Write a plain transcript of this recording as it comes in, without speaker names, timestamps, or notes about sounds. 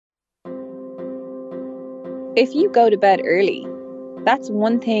if you go to bed early, that's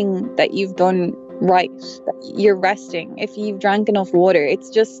one thing that you've done right. You're resting. If you've drank enough water, it's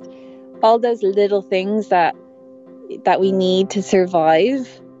just all those little things that we need to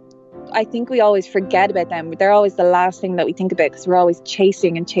survive. I think we always forget about them. They're always the last thing that we think about because we're always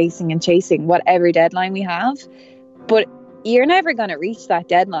chasing and chasing and chasing whatever deadline we have. But you're never going to reach that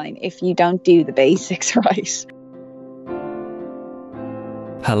deadline if you don't do the basics right.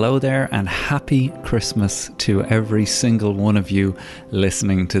 Hello there, and happy Christmas to every single one of you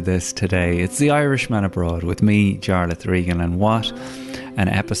listening to this today. It's the Irishman Abroad with me, Jarlath Regan, and what an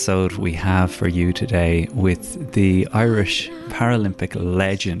episode we have for you today with the Irish Paralympic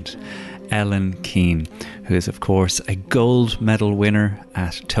legend, Ellen Keane, who is of course a gold medal winner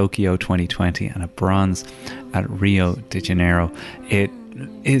at Tokyo 2020 and a bronze at Rio de Janeiro. It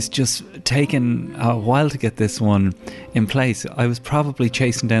is just taken a while to get this one in place. I was probably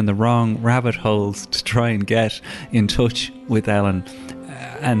chasing down the wrong rabbit holes to try and get in touch with Ellen,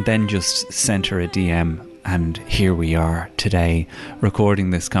 and then just sent her a DM. And here we are today recording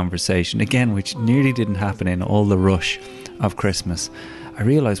this conversation again, which nearly didn't happen in all the rush of Christmas. I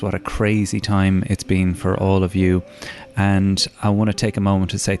realise what a crazy time it's been for all of you, and I want to take a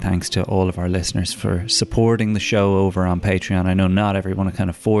moment to say thanks to all of our listeners for supporting the show over on Patreon. I know not everyone can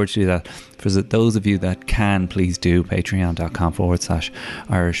afford to do that. For those of you that can, please do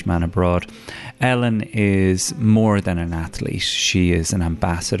patreon.com/Irishman Abroad. Ellen is more than an athlete. She is an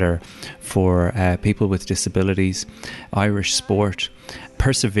ambassador for people with disabilities, Irish sport,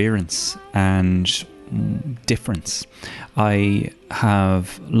 perseverance and difference. I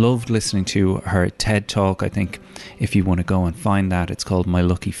have loved listening to her TED Talk. I think if you want to go and find that, it's called My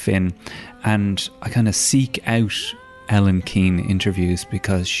Lucky Finn. And I kind of seek out Ellen Keane interviews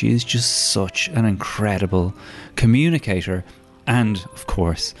because she is just such an incredible communicator and, of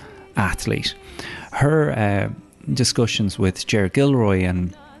course, athlete. Her discussions with Ger Gilroy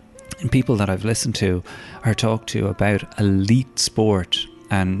and people that I've listened to, her talk to about elite sport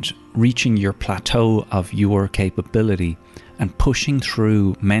and reaching your plateau of your capability and pushing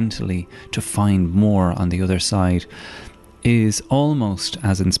through mentally to find more on the other side, is almost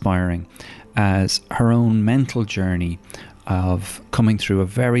as inspiring as her own mental journey of coming through a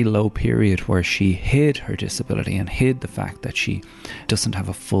very low period where she hid her disability and hid the fact that she doesn't have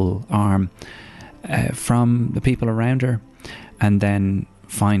a full arm from the people around her, and then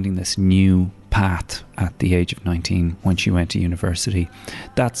finding this new path at the age of 19 when she went to university.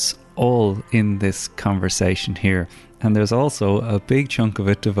 That's all in this conversation here. And there's also a big chunk of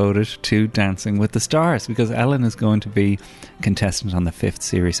it devoted to Dancing with the Stars, because Ellen is going to be contestant on the 5th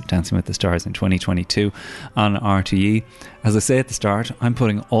series of Dancing with the Stars in 2022 on RTE. As I say at the start, I'm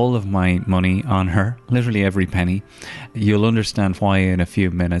putting all of my money on her, literally every penny. You'll understand why in a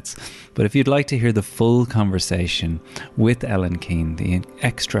few minutes. But if you'd like to hear the full conversation with Ellen Keane, the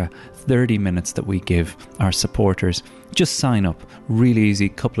extra 30 minutes that we give our supporters, just sign up. Really easy,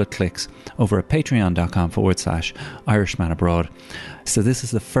 couple of clicks over at patreon.com/Irishman Abroad. So this is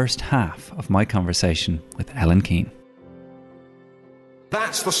the first half of my conversation with Ellen Keane.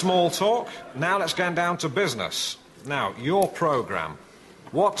 That's the small talk. Now let's get down to business. Now, your programme.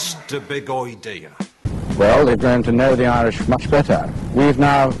 What's the big idea? Well, they've grown to know the Irish much better. We've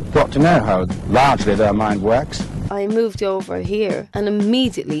now got to know how largely their mind works. I moved over here and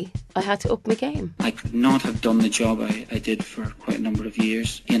immediately I had to up my game. I could not have done the job I did for quite a number of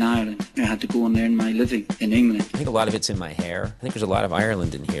years in Ireland. I had to go and earn my living in England. I think a lot of it's in my hair. I think there's a lot of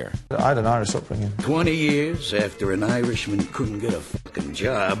Ireland in here. I had an Irish upbringing. 20 years after an Irishman couldn't get a fucking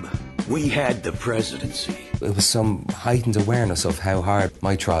job, we had the presidency. It was some heightened awareness of how hard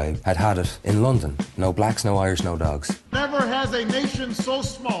my tribe had it in London. No blacks, no Irish, no dogs. Never has a nation so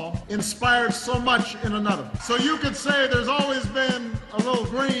small inspired so much in another. So you could say there's always been a little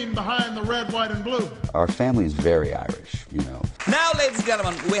green behind the red, white, and blue. Our family is very Irish, you know. Now, ladies and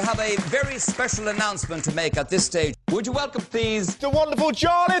gentlemen, we have a very special announcement to make at this stage. Would you welcome, please, the wonderful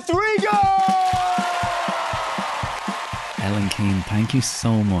Jarlath Regan! Ellen Keane, thank you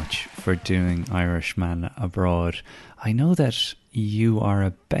so much for doing Irishman Abroad. I know that you are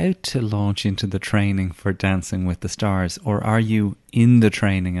about to launch into the training for Dancing with the Stars, or are you in the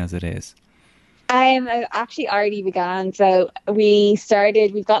training as it is? I actually already began. So we've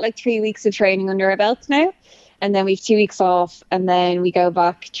got like 3 weeks of training under our belts now. And then we've 2 weeks off. And then we go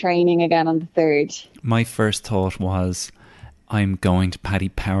back training again on the 3rd. My first thought was, I'm going to Paddy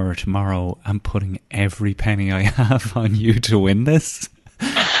Power tomorrow and putting every penny I have on you to win this.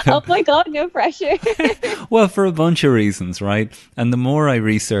 Oh my God, no pressure. Well, for a bunch of reasons, right? And the more I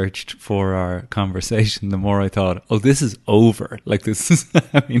researched for our conversation, the more I thought, oh, this is over. Like this is,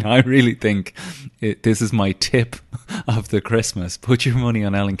 I mean, I really think this is my tip of the Christmas. Put your money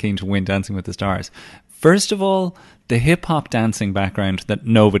on Ellen Keane to win Dancing with the Stars. First of all, the hip-hop dancing background that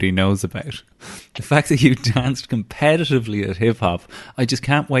nobody knows about. The fact that you danced competitively at hip-hop, I just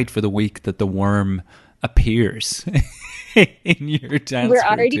can't wait for the week that the worm appears in your dance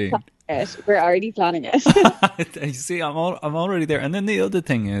routine. We're already planning it. You see, I'm already there. And then the other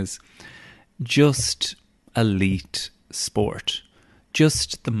thing is just elite sport.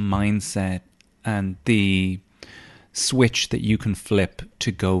 Just the mindset and the switch that you can flip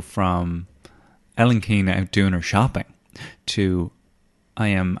to go from Ellen Keane out doing her shopping to I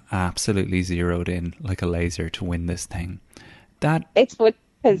am absolutely zeroed in like a laser to win this thing. That it's what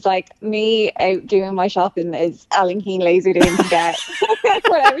because like me out doing my shopping is Ellen Keane lasered in to get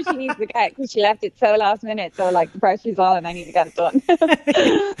whatever she needs to get because she left it so last minute. So like the pressure's on and I need to get it done.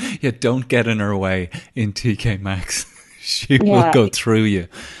 Yeah, don't get in her way in TK Maxx. She will go through you.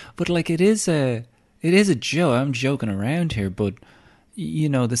 But like it is a joke. I'm joking around here, but you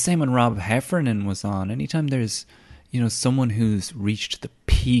know, the same when Rob Heffernan was on. Anytime there's, you know, someone who's reached the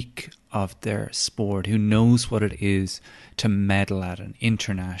peak of their sport, who knows what it is to medal at an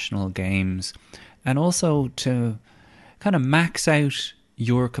international games and also to kind of max out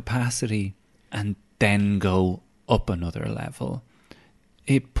your capacity and then go up another level.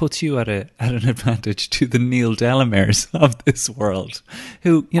 It puts you at an advantage to the Neil Delamers of this world,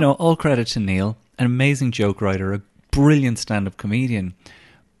 who, you know, all credit to Neil, an amazing joke writer, a brilliant stand-up comedian,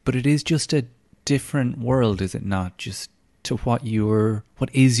 but it is just a different world, is it not? Just to what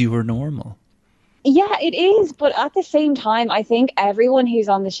is your normal. Yeah, it is. But at the same time, I think everyone who's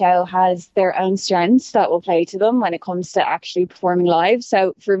on the show has their own strengths that will play to them when it comes to actually performing live.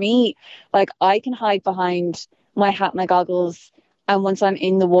 So for me, like I can hide behind my hat, my goggles, and once I'm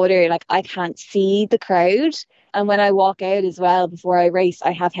in the water, like I can't see the crowd. And when I walk out as well before I race,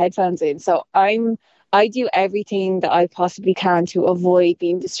 I have headphones in. So I do everything that I possibly can to avoid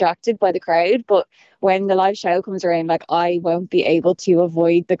being distracted by the crowd. But when the live show comes around, like I won't be able to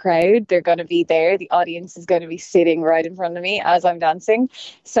avoid the crowd. They're going to be there. The audience is going to be sitting right in front of me as I'm dancing.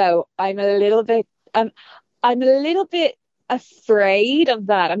 So I'm a little bit afraid of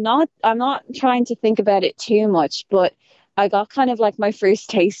that. I'm not trying to think about it too much, but I got kind of like my first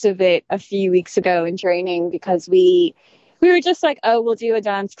taste of it a few weeks ago in training because we were just like, oh, we'll do a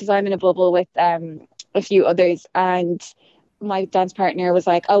dance because I'm in a bubble with a few others, and my dance partner was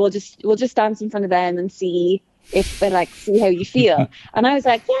like, oh, we'll just dance in front of them and see see how you feel. And I was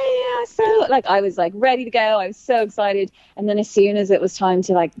like, yeah. So like I was like ready to go. I was so excited. And then as soon as it was time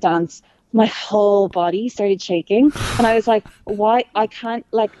to like dance, my whole body started shaking. And I was like, why? I can't,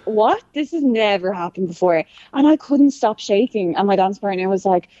 like, what? This has never happened before. And I couldn't stop shaking. And my dance partner was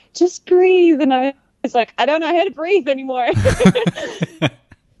like, just breathe. And I was like, I don't know how to breathe anymore.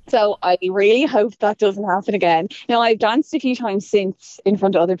 So I really hope that doesn't happen again. Now, I've danced a few times since in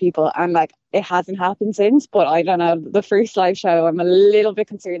front of other people and like it hasn't happened since, but I don't know. The first live show, I'm a little bit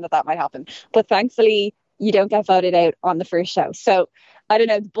concerned that might happen. But thankfully, you don't get voted out on the first show. So I don't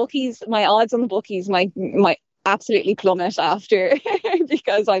know, the bookies, my odds on the bookies might absolutely plummet after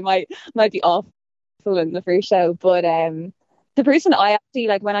because I might be awful in the first show. But the person I actually,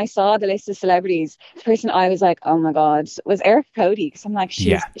 like, when I saw the list of celebrities, the person I was like, oh my God, was Erica Cody. Because I'm like,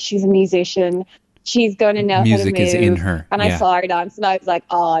 she's a musician. She's going to know music how to move. is in her. And I saw her dance and I was like,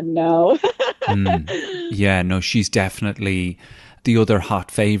 oh no. Yeah, no, she's definitely the other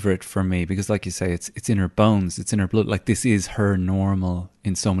hot favourite for me because like you say, it's in her bones, it's in her blood. Like this is her normal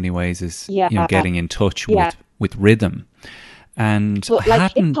in so many ways, is you know, getting in touch with rhythm. And but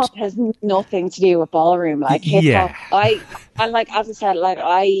like hip hop has nothing to do with ballroom. Like hip hop, and like as I said, like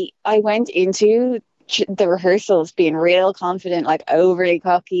I went into the rehearsals being real confident, like overly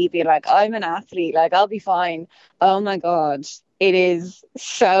cocky, being like, I'm an athlete, like I'll be fine. Oh my God, it is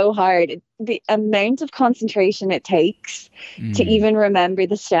so hard. The amount of concentration it takes to even remember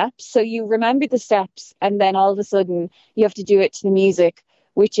the steps. So you remember the steps and then all of a sudden you have to do it to the music,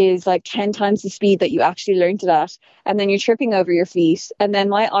 which is like 10 times the speed that you actually learned it at. And then you're tripping over your feet. And then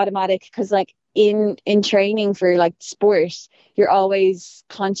my automatic, because like in training for like sport, you're always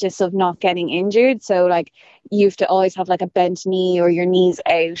conscious of not getting injured. So like you have to always have like a bent knee or your knees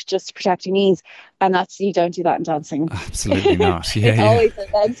out just to protect your knees. And you don't do that in dancing. Absolutely not. It's always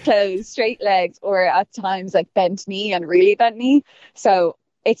like legs closed, straight legs, or at times like bent knee and really bent knee. So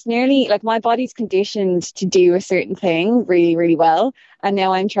it's nearly like my body's conditioned to do a certain thing really, really well. And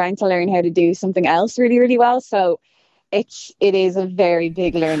now I'm trying to learn how to do something else really, really well. So it is a very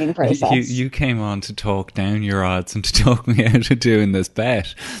big learning process. You came on to talk down your odds and to talk me out of doing this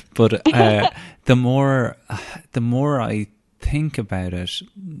bet, but the more I think about it,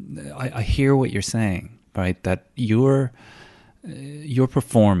 I hear what you're saying, right? That your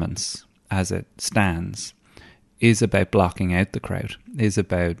performance as it stands is about blocking out the crowd, is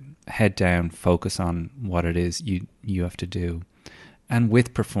about head down, focus on what it is you have to do. And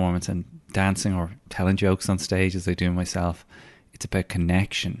with performance and dancing or telling jokes on stage, as I do myself, it's about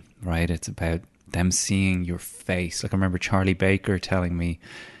connection, right? It's about them seeing your face. Like I remember Charlie Baker telling me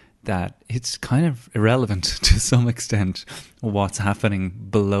that it's kind of irrelevant to some extent what's happening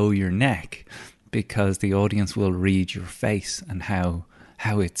below your neck, because the audience will read your face and how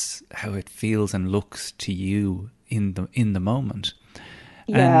it feels and looks to you in the moment.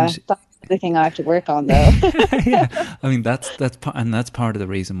 Yeah, and that's the thing I have to work on, though. yeah, I mean that's part of the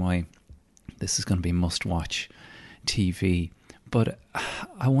reason why this is going to be must-watch TV. But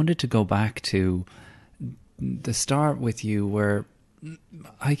I wanted to go back to the start with you, where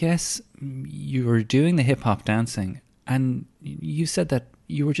I guess you were doing the hip-hop dancing, and you said that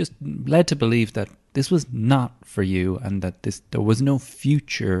you were just led to believe that this was not for you, and that there was no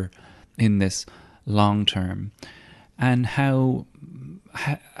future in this long term, and how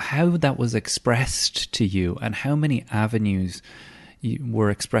that was expressed to you, and how many avenues were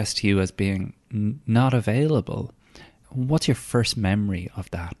expressed to you as being not available. What's your first memory of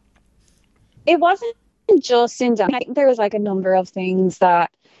that? It wasn't just in dance. I think there was like a number of things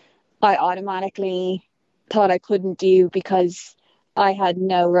that I automatically thought I couldn't do because I had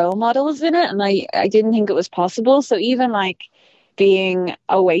no role models in it, and I didn't think it was possible. So even like being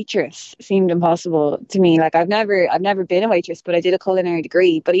a waitress seemed impossible to me. Like I've never been a waitress, but I did a culinary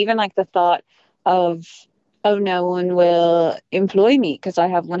degree. But even like the thought of, oh, no one will employ me because I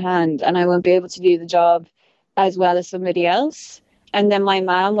have one hand and I won't be able to do the job as well as somebody else. And then my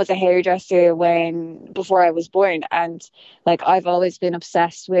mom was a hairdresser before I was born, and like I've always been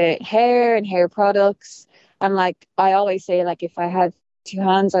obsessed with hair and hair products. And like I always say, like if I had two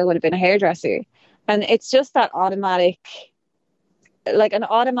hands, I would have been a hairdresser. And it's just that automatic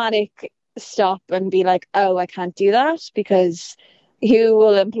stop and be like, oh, I can't do that, because who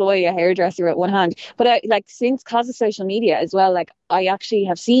will employ a hairdresser with one hand? But I like, since cause of social media as well, like I actually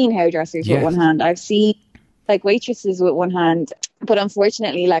have seen hairdressers with one hand. I've seen like waitresses with one hand. But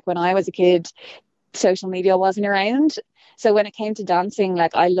unfortunately, like when I was a kid, social media wasn't around. So when it came to dancing,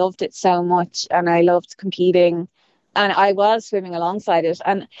 like I loved it so much, and I loved competing, and I was swimming alongside it.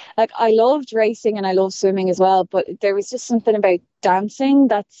 And like I loved racing and I loved swimming as well. But there was just something about dancing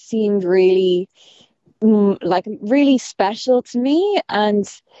that seemed really really special to me. And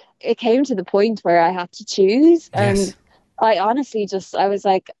it came to the point where I had to choose. And I honestly I was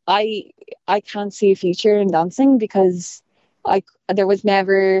like, I can't see a future in dancing, because there was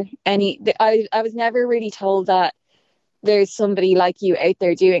never I was never really told that there's somebody like you out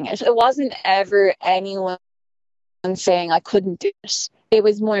there doing it. It wasn't ever anyone saying I couldn't do it. It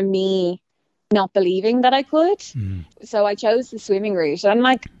was more me not believing that I could. So I chose the swimming route, and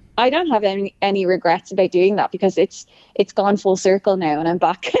like I don't have any regrets about doing that, because it's gone full circle now, and I'm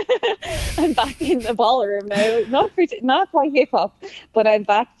back I'm back in the ballroom now. Not quite hip hop, but I'm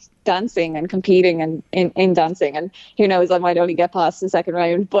back dancing and competing and in dancing, and who knows, I might only get past the second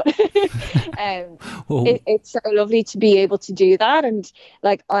round. But it's so lovely to be able to do that. And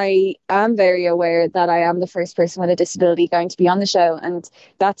like I am very aware that I am the first person with a disability going to be on the show, and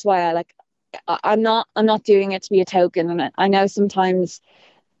that's why I'm not doing it to be a token. And I know sometimes,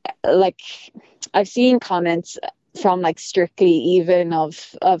 like I've seen comments from like Strictly even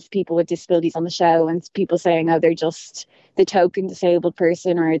of people with disabilities on the show, and people saying, oh, they're just the token disabled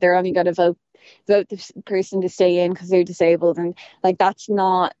person, or they're only going to vote this person to stay in because they're disabled. And like that's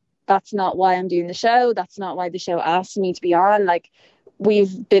not why I'm doing the show. That's not why the show asked me to be on. Like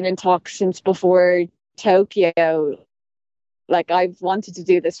we've been in talks since before Tokyo. Like I've wanted to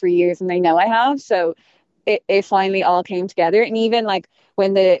do this for years, and they know I have. So it finally all came together. And even like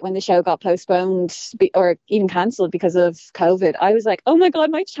when the show got postponed or even cancelled because of COVID, I was like, oh my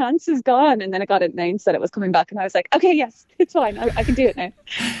God, my chance is gone. And then it got announced that it was coming back, and I was like, okay, yes, it's fine. I can do it now.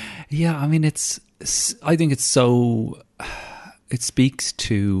 Yeah, I mean, I think it's so, it speaks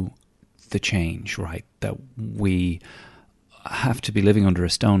to the change, right? That we have to be living under a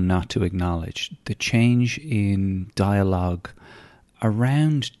stone not to acknowledge the change in dialogue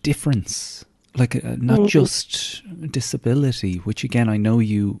around difference. Like not just disability, which again, I know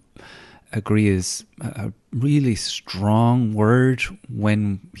you agree is a really strong word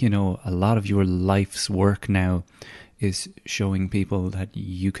when, you know, a lot of your life's work now is showing people that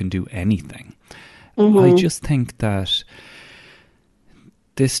you can do anything. I just think that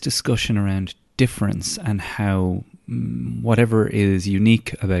this discussion around difference and how whatever is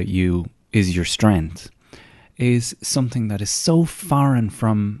unique about you is your strength is something that is so foreign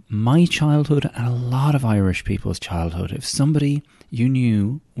from my childhood and a lot of Irish people's childhood. If somebody you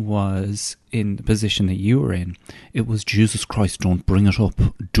knew was in the position that you were in, it was, Jesus Christ, don't bring it up.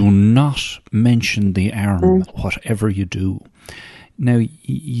 Do not mention the arm, whatever you do. Now,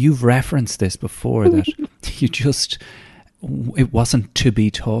 you've referenced this before, that it wasn't to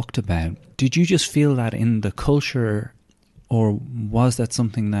be talked about. Did you just feel that in the culture, or was that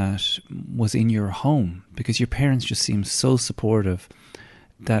something that was in your home? Because your parents just seem so supportive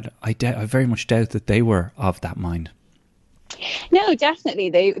that I very much doubt that they were of that mind. No, definitely.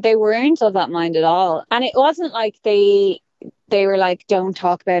 They weren't of that mind at all. And it wasn't like they were like, don't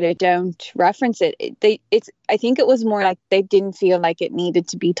talk about it, don't reference it. I think it was more like they didn't feel like it needed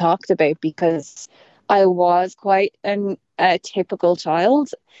to be talked about, because I was quite a typical child.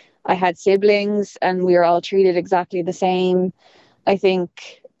 I had siblings and we were all treated exactly the same. I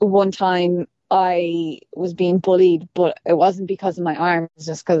think one time I was being bullied, but it wasn't because of my arm. It was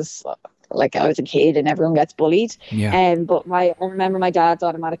just because like I was a kid and everyone gets bullied. Yeah. But I remember my dad's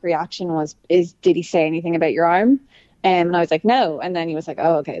automatic reaction was, did he say anything about your arm? And I was like, no. And then he was like,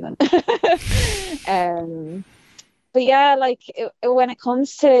 oh, okay then. But yeah, like when it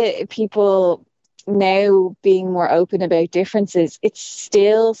comes to people now being more open about differences, it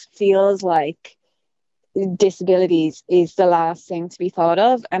still feels like disabilities is the last thing to be thought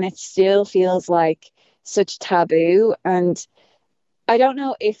of, and it still feels like such taboo. And I don't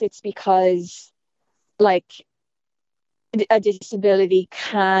know if it's because like a disability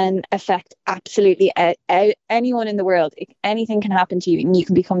can affect absolutely anyone in the world. Anything can happen to you and you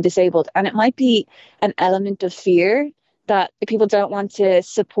can become disabled, and it might be an element of fear that people don't want to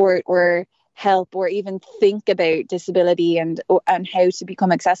support or help or even think about disability and how to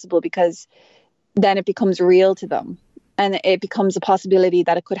become accessible, because then it becomes real to them and it becomes a possibility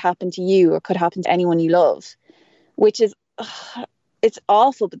that it could happen to you or could happen to anyone you love, which is it's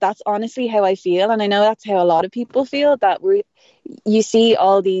awful, but that's honestly how I feel. And I know that's how a lot of people feel, that you see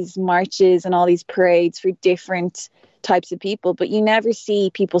all these marches and all these parades for different types of people, but you never see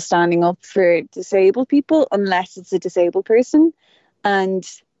people standing up for disabled people unless it's a disabled person. And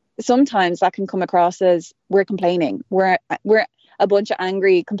sometimes that can come across as we're complaining. We're a bunch of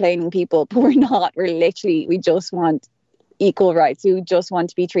angry, complaining people, but we're not. We just want equal rights. We just want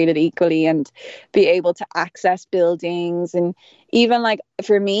to be treated equally and be able to access buildings. And even like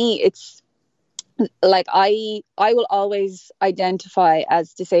for me, it's like I will always identify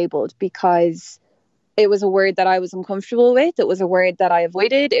as disabled because it was a word that I was uncomfortable with. It was a word that I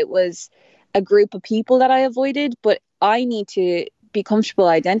avoided. It was a group of people that I avoided, but I need to be comfortable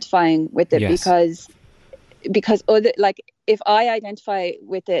identifying with it. Yes. because other, like if I identify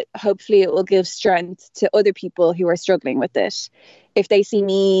with it, hopefully it will give strength to other people who are struggling with it. If they see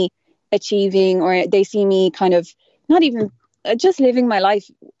me achieving, or they see me kind of not even just living my life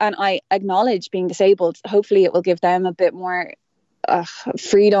and I acknowledge being disabled, hopefully it will give them a bit more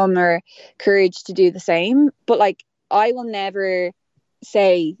freedom or courage to do the same. But like I will never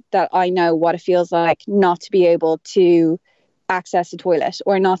say that I know what it feels like not to be able to access a toilet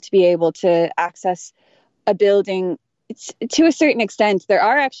or not to be able to access a building. It's, to a certain extent, there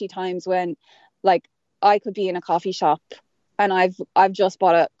are actually times when like I could be in a coffee shop and I've just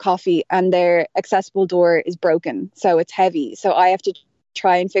bought a coffee and their accessible door is broken, so it's heavy, so I have to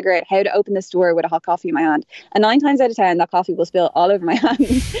try and figure out how to open this door with a hot coffee in my hand, and 9 times out of 10 that coffee will spill all over my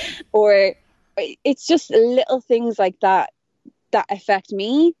hands. Or it's just little things like that affect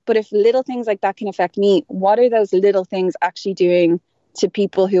me. But if little things like that can affect me, what are those little things actually doing to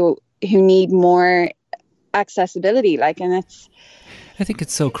people who need more accessibility? Like, and I think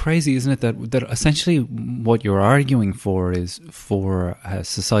it's so crazy, isn't it, that essentially what you're arguing for is for a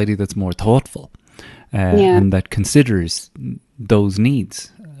society that's more thoughtful and that considers those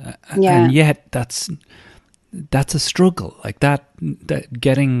needs. And yet that's a struggle. Like that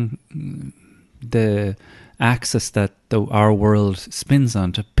getting the axis that our world spins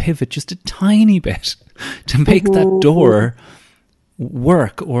on to pivot just a tiny bit to make that door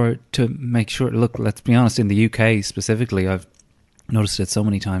work, or to make sure, look, let's be honest, in the UK specifically, I've noticed it so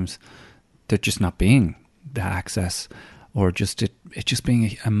many times, there just not being the access, or just it just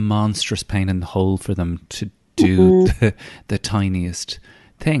being a monstrous pain in the hole for them to do the tiniest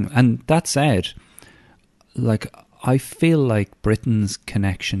thing. And that said, like I feel like Britain's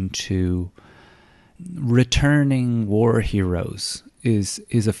connection to returning war heroes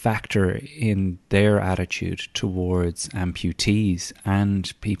is a factor in their attitude towards amputees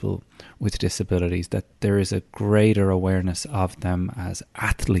and people with disabilities, that there is a greater awareness of them as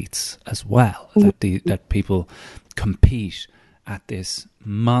athletes as well, that people compete at this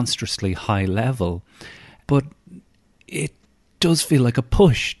monstrously high level. But it does feel like a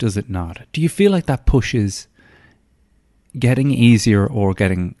push, does it not? Do you feel like that push is getting easier or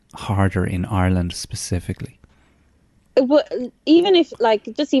getting harder in Ireland specifically? Well, even if,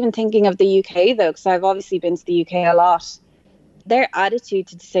 like, just even thinking of the UK though, because I've obviously been to the UK a lot, their attitude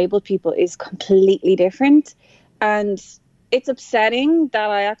to disabled people is completely different. And it's upsetting that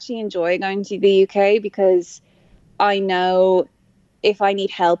I actually enjoy going to the UK, because I know if I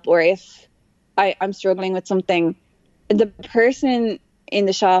need help or if I'm struggling with something, the person in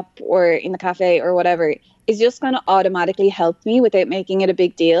the shop or in the cafe or whatever is just going to automatically help me without making it a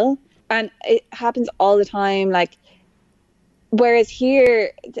big deal. And it happens all the time. Like, whereas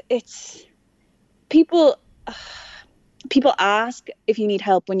here, it's people ask if you need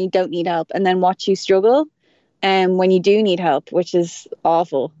help when you don't need help, and then watch you struggle when you do need help, which is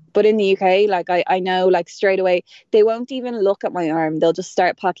awful. But in the UK, like, I know, like, straight away, they won't even look at my arm. They'll just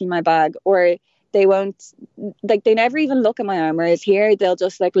start packing my bag, or they won't, like, they never even look at my arm. Whereas here, they'll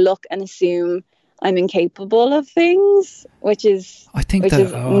just, like, look and assume I'm incapable of things, which is, I think which that,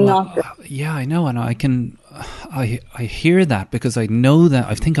 is not good. yeah, I know. And I hear that, because I know that,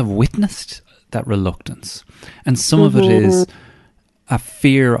 I think I've witnessed that reluctance. And some of it is a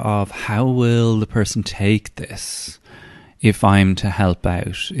fear of, how will the person take this if I'm to help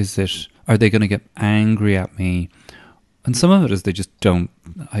out? Are they going to get angry at me? And some of it is they just don't,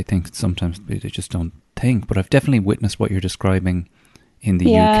 I think sometimes they just don't think. But I've definitely witnessed what you're describing in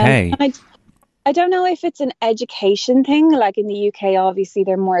the UK. I don't know if it's an education thing. Like, in the UK, obviously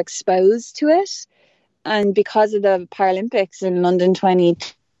they're more exposed to it. And because of the Paralympics in London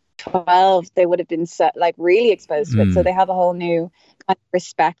 2012, they would have been really exposed to it. So they have a whole new kind of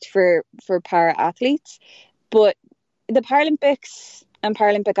respect for para athletes. But the Paralympics and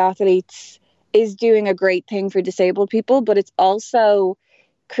Paralympic athletes is doing a great thing for disabled people, but it's also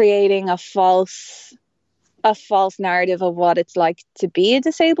creating a false narrative of what it's like to be a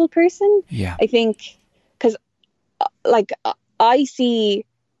disabled person. Yeah. I think, because, like, I see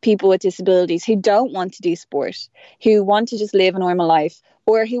people with disabilities who don't want to do sport, who want to just live a normal life,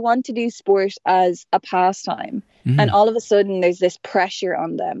 or who want to do sport as a pastime. And all of a sudden there's this pressure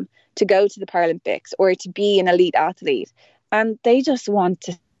on them to go to the Paralympics or to be an elite athlete. And they just want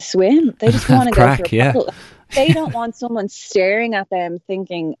to swim. They just want to go for a paddle. They don't want someone staring at them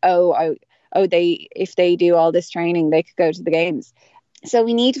thinking, if they do all this training, they could go to the games. So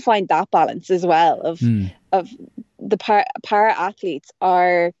we need to find that balance as well of the para athletes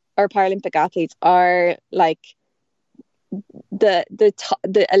or Paralympic athletes are like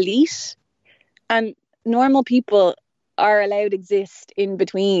the elite, and normal people are allowed to exist in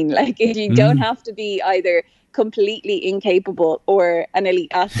between. Like, you don't have to be either completely incapable or an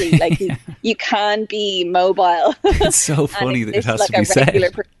elite athlete. Like, you can be mobile. It's so funny that it has to be said.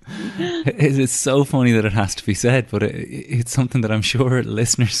 It is so funny that it has to be said, but it's something that I'm sure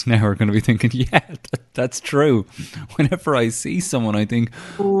listeners now are going to be thinking, yeah, that's true. Whenever I see someone, I think,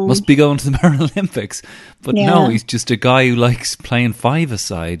 must be going to the Paralympics. But no, he's just a guy who likes playing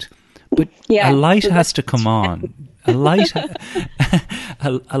five-a-side. But a light has to come on. A light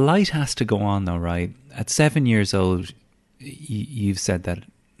has to go on, though, right? At 7 years old, you've said that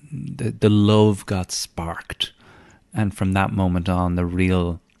the love got sparked, and from that moment on, the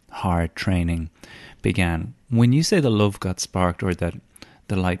real hard training began. When you say the love got sparked, or that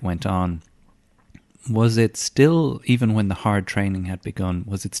the light went on, was it still, even when the hard training had begun,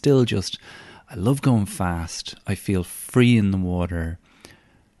 was it still just, I love going fast, I feel free in the water?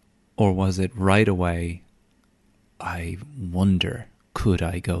 Or was it right away, I wonder, could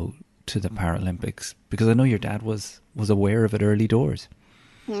I go to the Paralympics? Because I know your dad was aware of it early doors.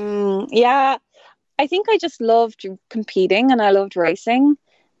 Yeah, I think I just loved competing, and I loved racing,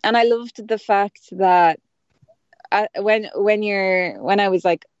 and I loved the fact that when I was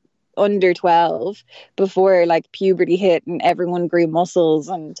like under 12, before like puberty hit and everyone grew muscles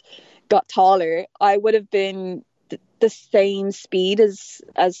and got taller, I would have been the same speed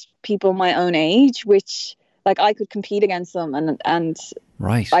as people my own age, which, like, I could compete against them and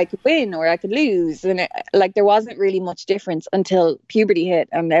right, I could win or I could lose, and there wasn't really much difference until puberty hit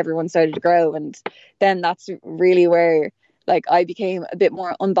and everyone started to grow, and then that's really where, like, I became a bit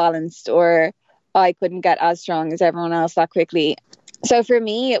more unbalanced, or I couldn't get as strong as everyone else that quickly. So for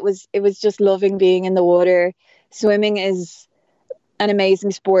me, it was just loving being in the water. Swimming is an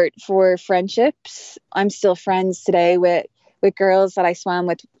amazing sport for friendships. I'm still friends today with with girls that I swam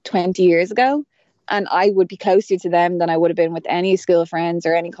with 20 years ago, and I would be closer to them than I would have been with any school friends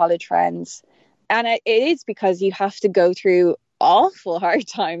or any college friends. And it is because you have to go through awful hard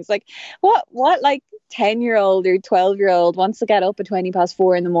times. Like what like 10-year-old or 12-year-old wants to get up at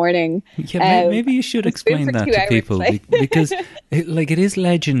 4:20 in the morning? Yeah, maybe you should explain that to people, because it is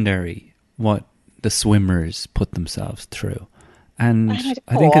legendary what the swimmers put themselves through. And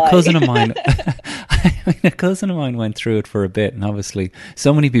I think a cousin of mine, went through it for a bit. And obviously,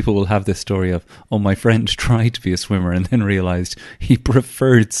 so many people will have this story of, oh, my friend tried to be a swimmer and then realised he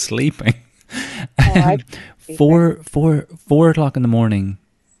preferred sleeping. And 4 o'clock in the morning,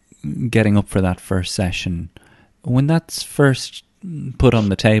 getting up for that first session, when that's first put on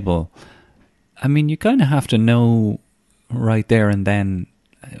the table, I mean, you kind of have to know right there and then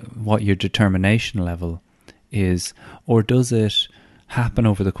what your determination level is. Or does it happen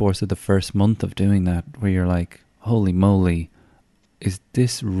over the course of the first month of doing that, where you're like, holy moly, is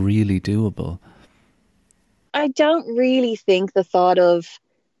this really doable? I don't really think the thought of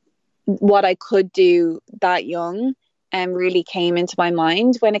what I could do that young really came into my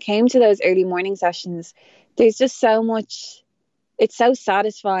mind. When it came to those early morning sessions, there's just so much, it's so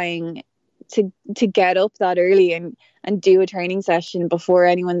satisfying to get up that early and do a training session before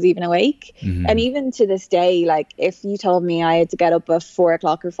anyone's even awake. Mm-hmm. And even to this day, like if you told me I had to get up at 4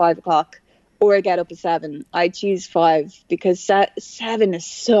 o'clock or 5 o'clock or get up at 7, I'd choose 5, because 7 is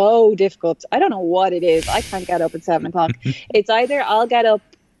so difficult. I don't know what it is. I can't get up at 7 o'clock. It's either I'll get up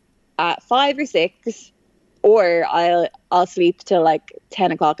at 5 or 6, or I'll sleep till like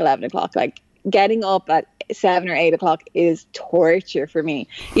 10 o'clock, 11 o'clock. Like getting up at 7 or 8 o'clock is torture for me.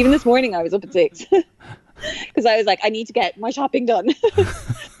 Even this morning I was up at 6 because I was like, I need to get my shopping done.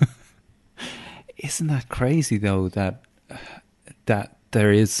 Isn't that crazy though, that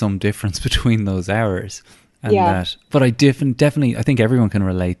there is some difference between those hours? And that, but I definitely I think everyone can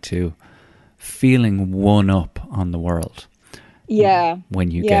relate to feeling one up on the world. Yeah. When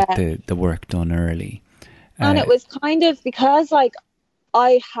you get the work done early. And it was kind of because like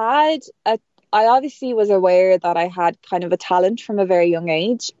I obviously was aware that I had kind of a talent from a very young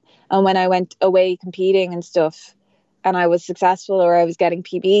age. And when I went away competing and stuff, and I was successful, or I was getting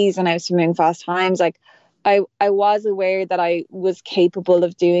PBs and I was swimming fast times, like I was aware that I was capable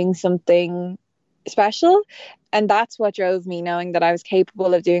of doing something special. And that's what drove me, knowing that I was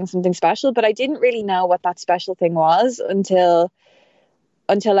capable of doing something special. But I didn't really know what that special thing was until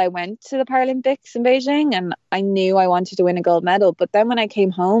I went to the Paralympics in Beijing, and I knew I wanted to win a gold medal. But then when I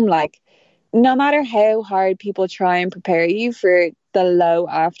came home, like, no matter how hard people try and prepare you for the low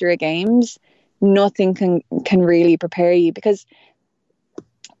after a games, nothing can really prepare you. Because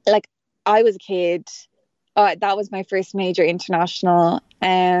like I was a kid, that was my first major international.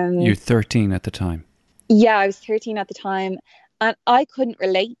 You're 13 at the time. Yeah, I was 13 at the time. And I couldn't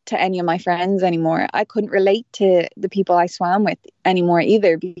relate to any of my friends anymore. I couldn't relate to the people I swam with anymore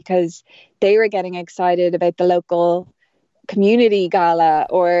either, because they were getting excited about the local community gala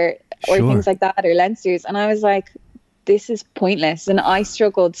or things like that, or Leinster's. And I was like, this is pointless. And I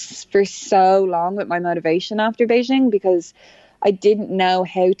struggled for so long with my motivation after Beijing, because I didn't know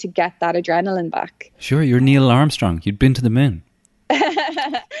how to get that adrenaline back. Sure, you're Neil Armstrong. You'd been to the moon.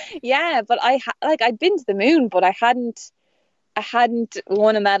 Yeah, but I'd been to the moon, but I hadn't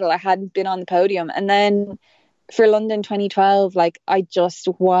won a medal. I hadn't been on the podium. And then for London 2012, like I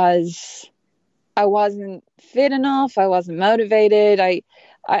wasn't fit enough. I wasn't motivated. I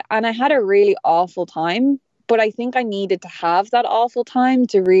had a really awful time, but I think I needed to have that awful time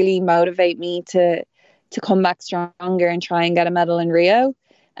to really motivate me to come back stronger and try and get a medal in Rio.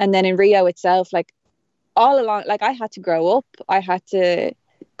 And then in Rio itself, like all along, like I had to grow up. I had to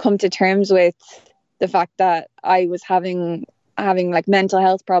come to terms with the fact that I was having like mental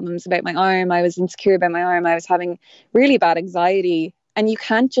health problems about my arm. I was insecure about my arm. I was having really bad anxiety. And you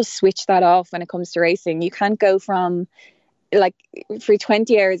can't just switch that off when it comes to racing. You can't go from like for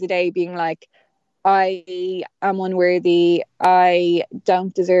 20 hours a day being like, I am unworthy. I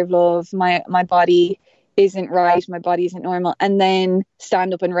don't deserve love. My body isn't right. My body isn't normal. And then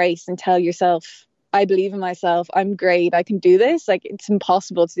stand up and race and tell yourself, I believe in myself. I'm great. I can do this. Like it's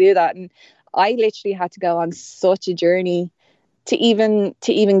impossible to do that. And I literally had to go on such a journey to even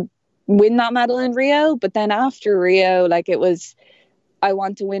win that medal in Rio. But then after Rio, like it was, I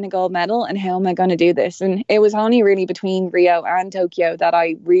want to win a gold medal, and how am I going to do this? And it was only really between Rio and Tokyo that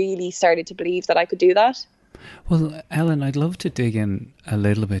I really started to believe that I could do that. Well, Ellen, I'd love to dig in a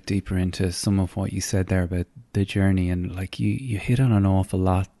little bit deeper into some of what you said there about the journey. And like you hit on an awful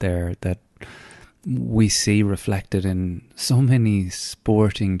lot there that we see reflected in so many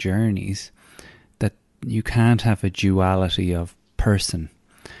sporting journeys, that you can't have a duality of person.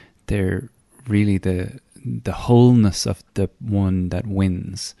 They're really the wholeness of the one that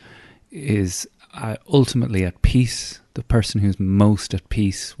wins is ultimately at peace. The person who's most at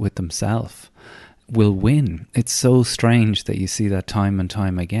peace with themselves will win. It's so strange that you see that time and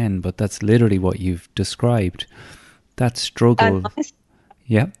time again, but that's literally what you've described. That struggle.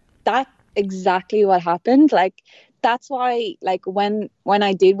 Yeah. That's exactly what happened. Like, that's why, like, when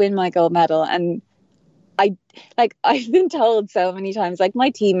I did win my gold medal, and I've been told so many times, like, my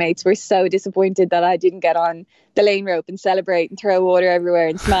teammates were so disappointed that I didn't get on the lane rope and celebrate and throw water everywhere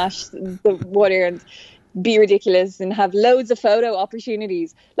and smash the water and be ridiculous and have loads of photo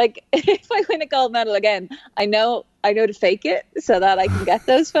opportunities. Like, if I win a gold medal again, I know to fake it so that I can get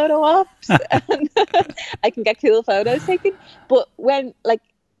those photo ops and I can get cool photos taken. But when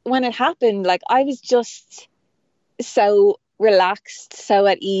it happened, like, I was just so relaxed, so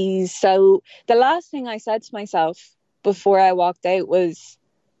at ease. So the last thing I said to myself before I walked out was,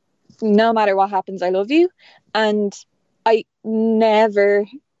 no matter what happens, I love you. And I never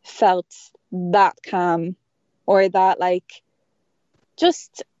felt that calm or that, like,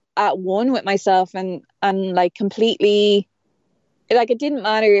 just at one with myself and like completely, like, it didn't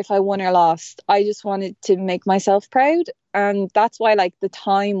matter if I won or lost. I just wanted to make myself proud. And that's why, like, the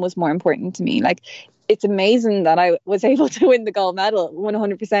time was more important to me. Like, it's amazing that I was able to win the gold medal,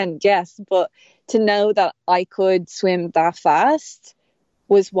 100%, yes. But to know that I could swim that fast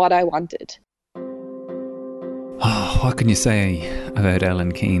was what I wanted. Oh, what can you say about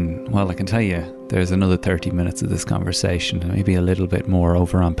Ellen Keane? Well, I can tell you there's another 30 minutes of this conversation, maybe a little bit more,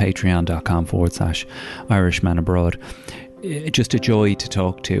 over on patreon.com/Irishman Abroad. Just a joy to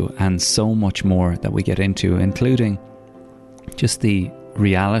talk to, and so much more that we get into, including just the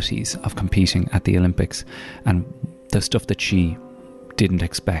realities of competing at the Olympics and the stuff that she didn't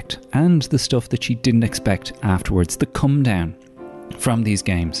expect and the stuff that she didn't expect afterwards, the come down from these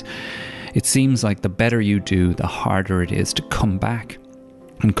games. It seems like the better you do, the harder it is to come back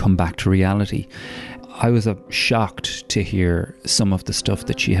and come back to reality. I was shocked to hear some of the stuff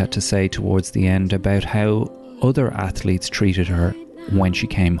that she had to say towards the end about how other athletes treated her when she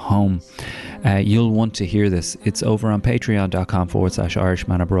came home. You'll want to hear this. It's over on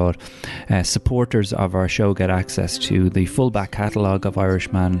patreon.com/Irishman Abroad. Supporters of our show get access to the full back catalogue of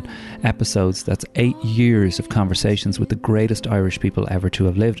Irishman episodes. That's 8 years of conversations with the greatest Irish people ever to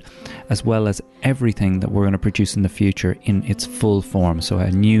have lived, as well as everything that we're going to produce in the future in its full form. So a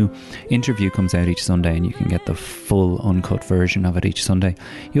new interview comes out each Sunday and you can get the full uncut version of it each Sunday.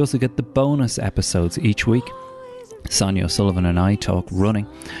 You also get the bonus episodes each week. Sonia O'Sullivan and I talk running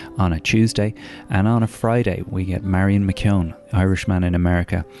on a Tuesday, and on a Friday we get Marion McKeown, Irishman in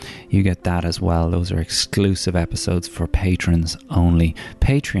America. You get that as well. Those are exclusive episodes for patrons only.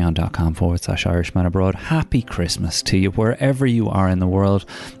 Patreon.com/Irishman Abroad. Happy Christmas to you wherever you are in the world.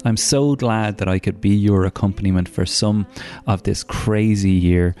 I'm so glad that I could be your accompaniment for some of this crazy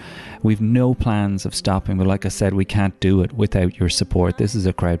year. We've no plans of stopping, but like I said, we can't do it without your support. This is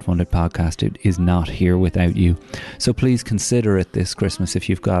a crowdfunded podcast. It is not here without you. So please consider it this Christmas. If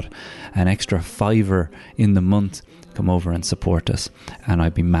you've got an extra $5 in the month, come over and support us, and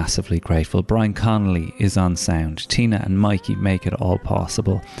I'd be massively grateful. Brian Connolly is on sound. Tina and Mikey make it all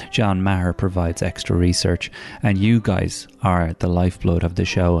possible. John Maher provides extra research, and you guys are the lifeblood of the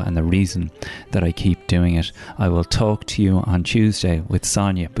show and the reason that I keep doing it. I will talk to you on Tuesday with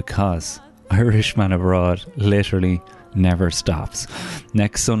Sonia, because Irishman Abroad literally never stops.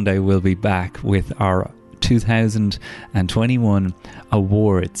 Next Sunday we'll be back with our 2021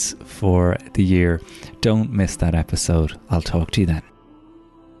 awards for the year. Don't miss that episode. I'll talk to you then.